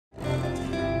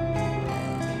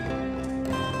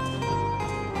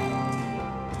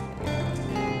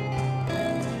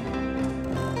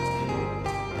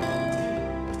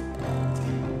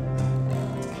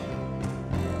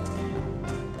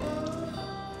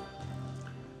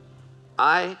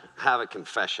I have a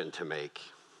confession to make.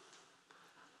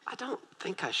 I don't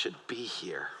think I should be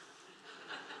here.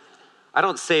 I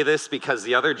don't say this because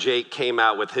the other Jake came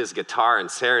out with his guitar and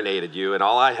serenaded you, and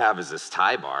all I have is this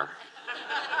tie bar.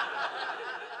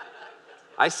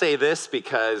 I say this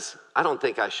because I don't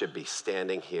think I should be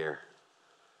standing here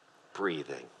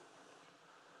breathing.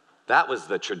 That was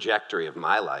the trajectory of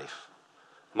my life.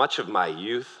 Much of my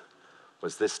youth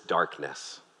was this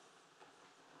darkness.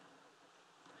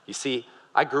 You see,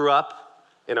 I grew up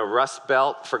in a Rust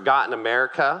Belt, forgotten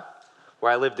America,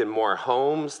 where I lived in more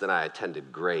homes than I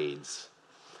attended grades.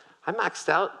 I maxed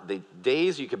out the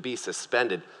days you could be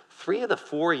suspended 3 of the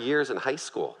 4 years in high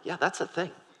school. Yeah, that's a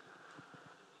thing.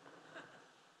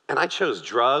 And I chose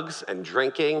drugs and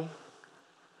drinking,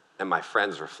 and my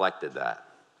friends reflected that.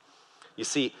 You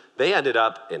see, they ended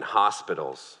up in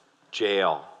hospitals,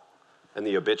 jail, and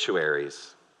the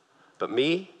obituaries. But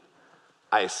me,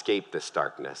 I escaped this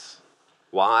darkness.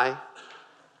 Why?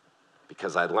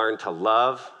 Because I learned to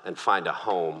love and find a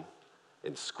home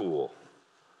in school.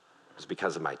 It was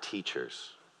because of my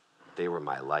teachers. They were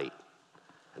my light,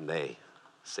 and they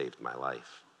saved my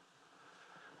life.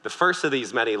 The first of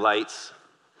these many lights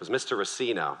was Mr.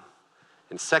 Racino.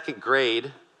 In 2nd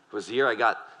grade was the year I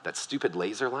got that stupid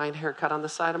laser line haircut on the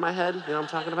side of my head. You know what I'm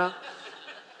talking about?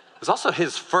 It was also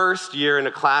his first year in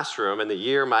a classroom and the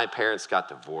year my parents got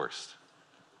divorced.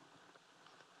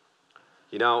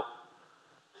 You know,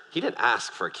 he didn't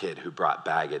ask for a kid who brought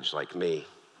baggage like me,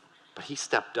 but he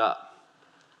stepped up.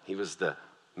 He was the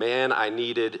man I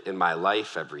needed in my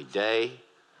life every day,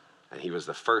 and he was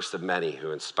the first of many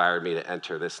who inspired me to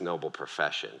enter this noble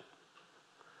profession.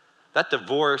 That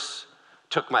divorce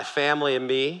took my family and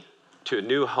me to a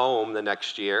new home the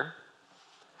next year,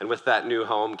 and with that new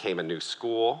home came a new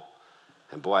school,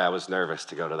 and boy, I was nervous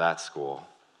to go to that school.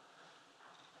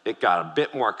 It got a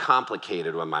bit more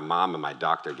complicated when my mom and my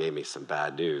doctor gave me some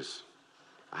bad news.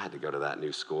 I had to go to that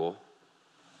new school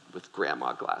with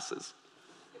grandma glasses.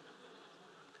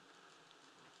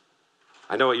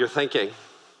 I know what you're thinking.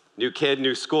 New kid,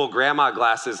 new school, grandma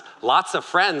glasses, lots of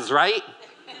friends, right?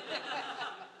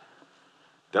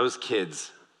 Those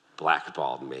kids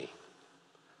blackballed me.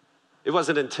 It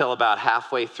wasn't until about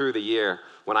halfway through the year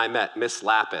when I met Miss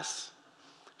Lapis.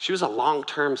 She was a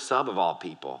long-term sub of all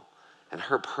people, and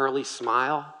her pearly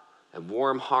smile and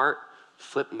warm heart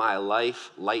flipped my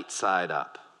life light side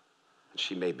up, and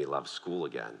she made me love school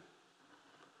again.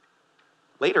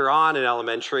 Later on in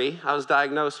elementary, I was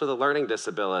diagnosed with a learning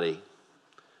disability.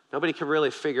 Nobody could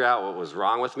really figure out what was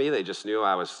wrong with me. They just knew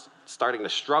I was starting to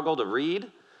struggle to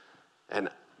read, and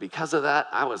because of that,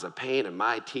 I was a pain, and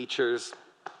my teachers,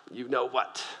 you know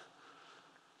what.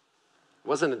 It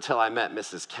wasn't until I met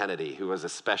Mrs. Kennedy, who was a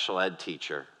special ed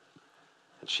teacher,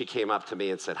 and she came up to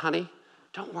me and said, "Honey,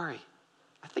 don't worry.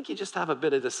 I think you just have a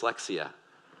bit of dyslexia.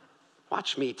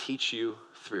 Watch me teach you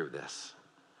through this."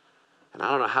 And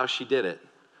I don't know how she did it,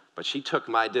 but she took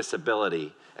my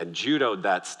disability and judoed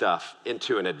that stuff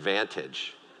into an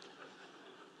advantage.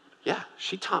 Yeah,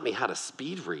 she taught me how to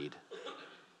speed read.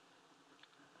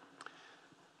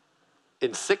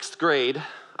 In 6th grade,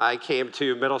 I came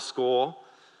to middle school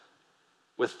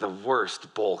with the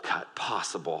worst bowl cut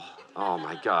possible. Oh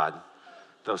my God,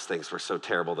 those things were so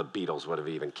terrible, the Beatles would have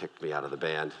even kicked me out of the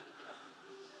band.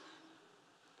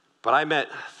 But I met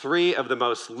 3 of the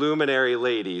most luminary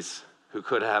ladies who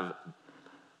could have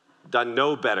done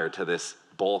no better to this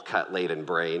bowl cut laden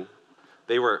brain.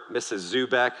 They were Mrs.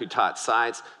 Zubek, who taught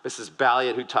science, Mrs.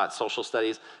 Balliot, who taught social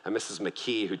studies, and Mrs.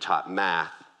 McKee, who taught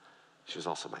math. She was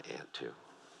also my aunt, too.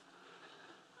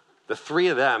 The 3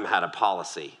 of them had a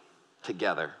policy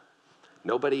together.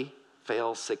 Nobody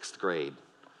fails 6th grade.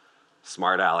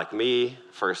 Smart aleck me,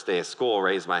 first day of school,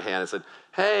 raised my hand and said,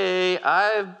 "Hey,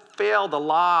 I've failed a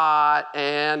lot,"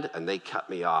 and they cut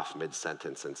me off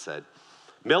mid-sentence and said,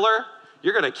 "Miller,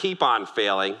 you're going to keep on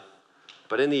failing,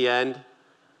 but in the end,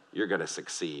 you're going to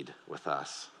succeed with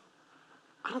us."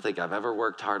 I don't think I've ever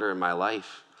worked harder in my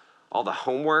life. All the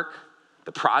homework,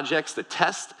 the projects, the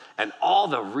tests, and all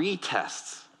the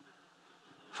retests.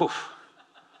 Whew.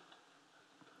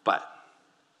 But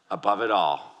above it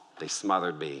all, they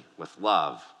smothered me with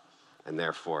love, and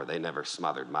therefore they never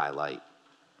smothered my light.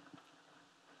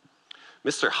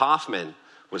 Mr. Hoffman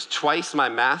was twice my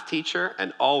math teacher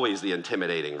and always the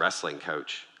intimidating wrestling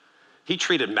coach. He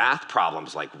treated math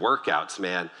problems like workouts,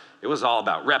 man. It was all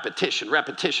about repetition,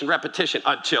 repetition, repetition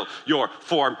until your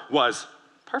form was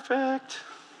perfect.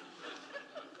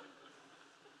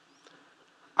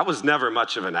 I was never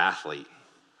much of an athlete,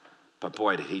 but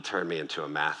boy, did he turn me into a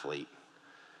mathlete.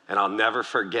 And I'll never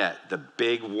forget the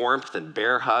big warmth and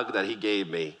bear hug that he gave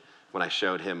me when I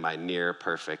showed him my near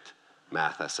perfect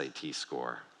math SAT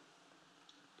score.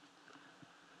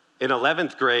 In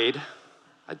 11th grade,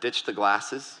 I ditched the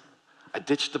glasses, I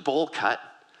ditched the bowl cut,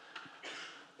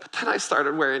 but then I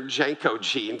started wearing Janko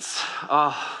jeans.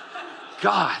 Oh,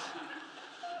 God.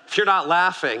 If you're not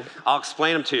laughing, I'll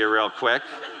explain them to you real quick.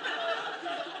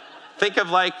 Think of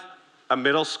like a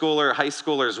middle schooler, high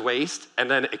schooler's waist, and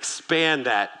then expand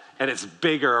that, and it's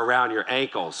bigger around your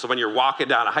ankles. So when you're walking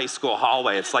down a high school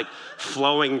hallway, it's like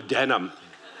flowing denim.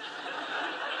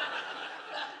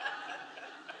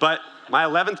 But my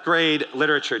 11th grade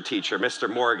literature teacher, Mr.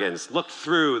 Morgans, looked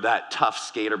through that tough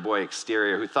skater boy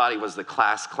exterior who thought he was the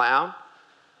class clown,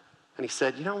 and he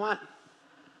said, you know what?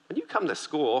 When you come to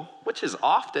school, which is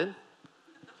often,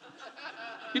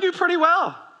 you do pretty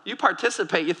well. You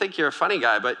participate, you think you're a funny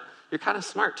guy, but you're kind of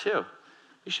smart too.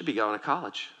 You should be going to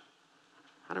college.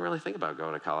 I didn't really think about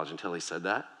going to college until he said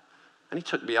that. And he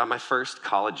took me on my first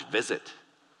college visit.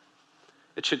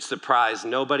 It should surprise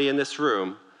nobody in this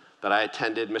room that I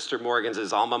attended Mr.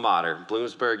 Morgans' alma mater,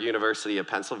 Bloomsburg University of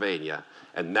Pennsylvania,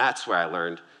 and that's where I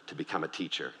learned to become a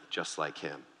teacher, just like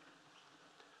him.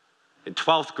 In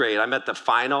 12th grade, I met the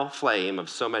final flame of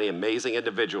so many amazing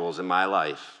individuals in my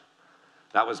life.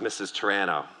 That was Mrs.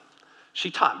 Tarano. She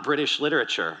taught British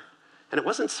literature, and it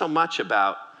wasn't so much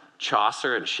about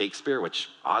Chaucer and Shakespeare, which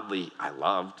oddly I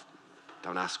loved.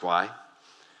 Don't ask why.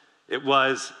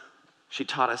 She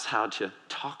taught us how to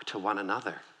talk to one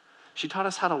another. She taught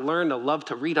us how to learn to love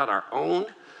to read on our own.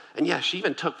 And yeah, she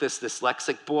even took this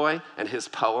dyslexic boy and his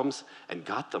poems and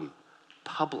got them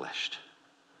published.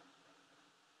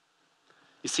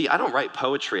 You see, I don't write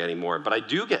poetry anymore, but I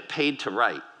do get paid to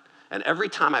write. And every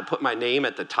time I put my name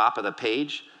at the top of the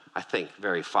page, I think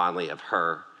very fondly of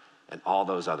her and all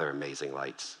those other amazing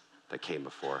lights that came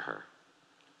before her.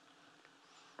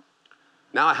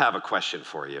 Now I have a question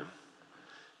for you.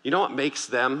 You know what makes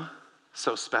them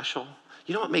so special?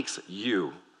 You know what makes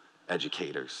you,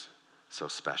 educators, so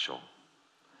special?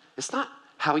 It's not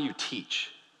how you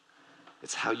teach.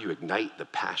 It's how you ignite the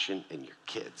passion in your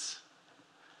kids.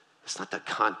 It's not the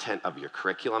content of your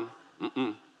curriculum.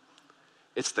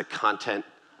 It's the content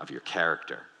of your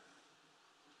character.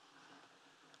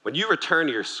 When you return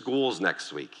to your schools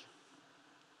next week,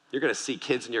 you're going to see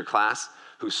kids in your class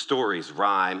whose stories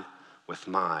rhyme with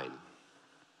mine.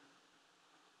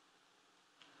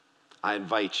 I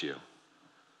invite you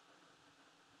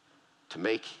to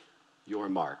make your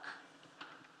mark.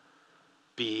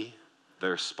 Be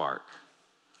their spark.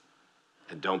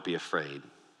 And don't be afraid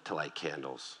to light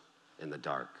candles in the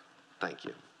dark. Thank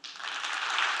you.